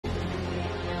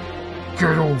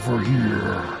Get over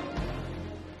here.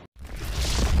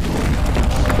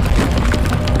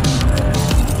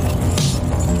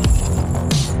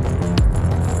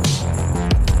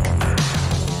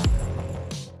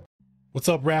 What's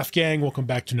up, RAF gang? Welcome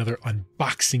back to another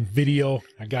unboxing video.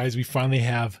 Now, guys, we finally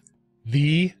have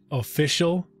the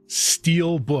official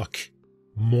Steelbook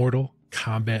Mortal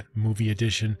Kombat Movie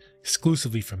Edition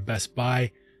exclusively from Best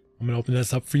Buy. I'm going to open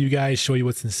this up for you guys, show you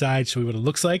what's inside, show you what it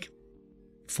looks like.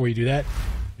 Before you do that,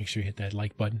 make sure you hit that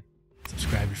like button,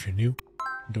 subscribe if you're new,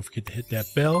 and don't forget to hit that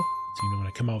bell so you know when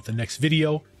I come out with the next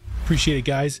video. Appreciate it,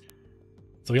 guys.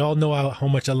 So we all know how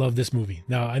much I love this movie.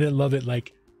 Now, I didn't love it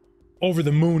like over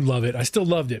the moon love it. I still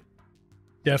loved it.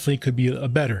 Definitely could be a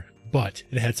better, but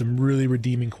it had some really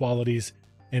redeeming qualities,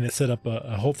 and it set up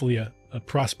hopefully a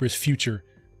prosperous future,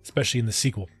 especially in the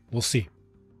sequel. We'll see.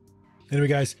 Anyway,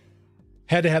 guys,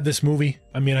 had to have this movie.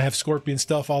 I mean, I have Scorpion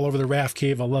stuff all over the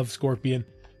RAFCAVE. I love Scorpion.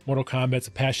 Mortal Kombat's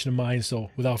a passion of mine. So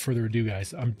without further ado,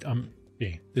 guys,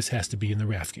 hey, this has to be in the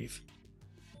RAFCAVE.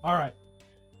 All right.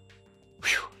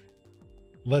 Whew.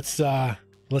 Let's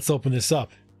open this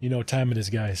up. You know what time it is,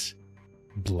 guys.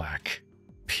 Black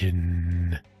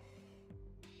pin.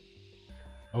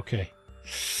 Okay.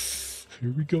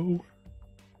 Here we go.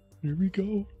 Here we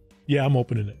go. Yeah, I'm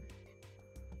opening it.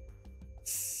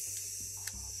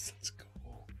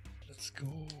 Let's go.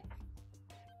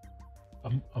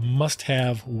 A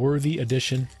must-have worthy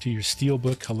addition to your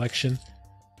Steelbook collection.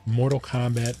 Mortal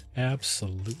Kombat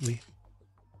absolutely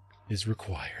is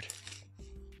required.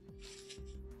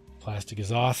 Plastic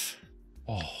is off.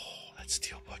 Oh, that's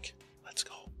Steelbook. Let's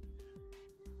go. All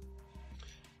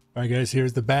right, guys,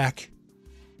 here's the back.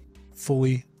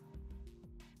 Fully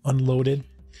unloaded.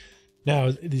 Now,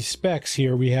 the specs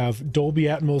here, we have Dolby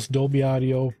Atmos, Dolby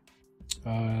Audio,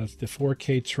 the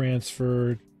 4K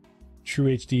transfer,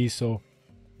 True HD. So,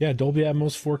 yeah, Dolby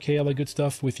Atmos, 4K, all that good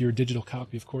stuff with your digital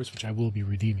copy, of course, which I will be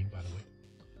redeeming, by the way.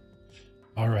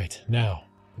 All right, now,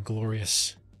 the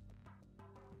glorious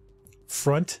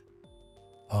front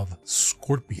of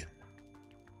Scorpion.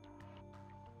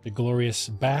 The glorious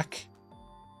back.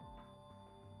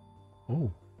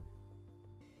 Oh.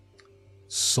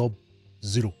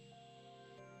 Sub-Zero.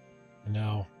 And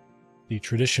now the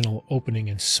traditional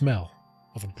opening and smell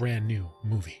of a brand new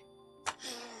movie.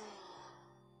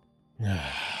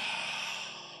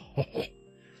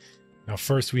 Now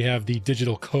first we have the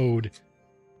digital code.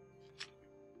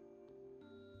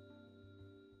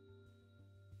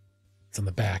 It's on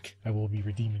the back. I will be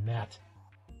redeeming that.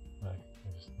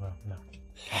 Well, no.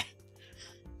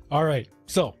 All right,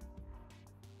 so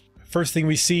first thing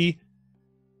we see,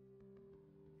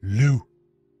 Liu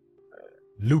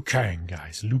Kang,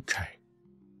 guys. Liu Kang.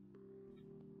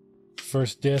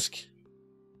 First disc,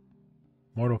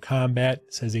 Mortal Kombat.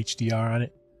 It says HDR on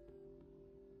it.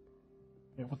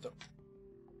 Yeah, what the?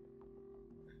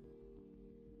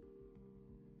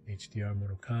 HDR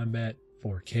Mortal Kombat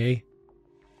 4K.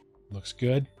 Looks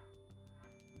good.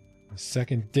 The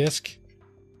second disc,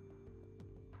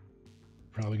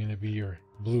 probably going to be your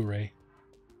Blu-Ray.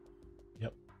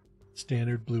 Yep,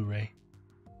 standard Blu-ray.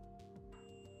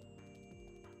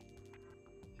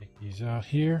 Take these out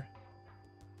here,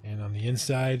 and on the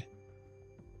inside,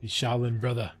 the Shaolin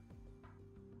brother,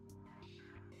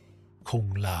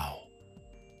 Kung Lao.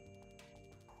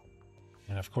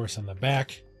 And of course, on the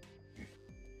back,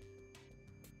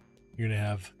 you're going to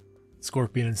have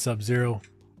Scorpion and Sub-Zero.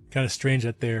 Kind of strange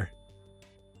that they're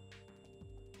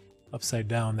upside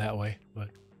down that way, but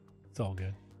it's all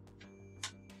good.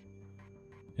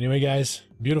 Anyway, guys,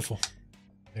 beautiful.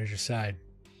 There's your side.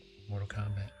 Mortal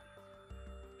Kombat.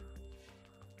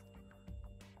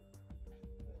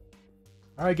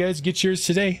 All right, guys, get yours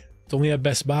today. It's only at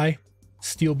Best Buy.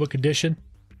 Steelbook edition.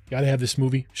 Gotta have this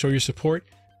movie. Show your support.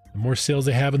 The more sales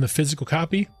they have in the physical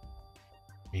copy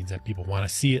means that people want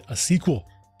to see a sequel.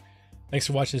 Thanks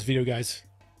for watching this video, guys.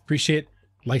 Appreciate it.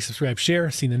 Like, subscribe, share.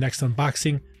 See you in the next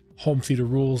unboxing. Home theater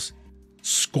rules.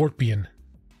 Scorpion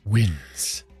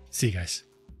wins. See you guys.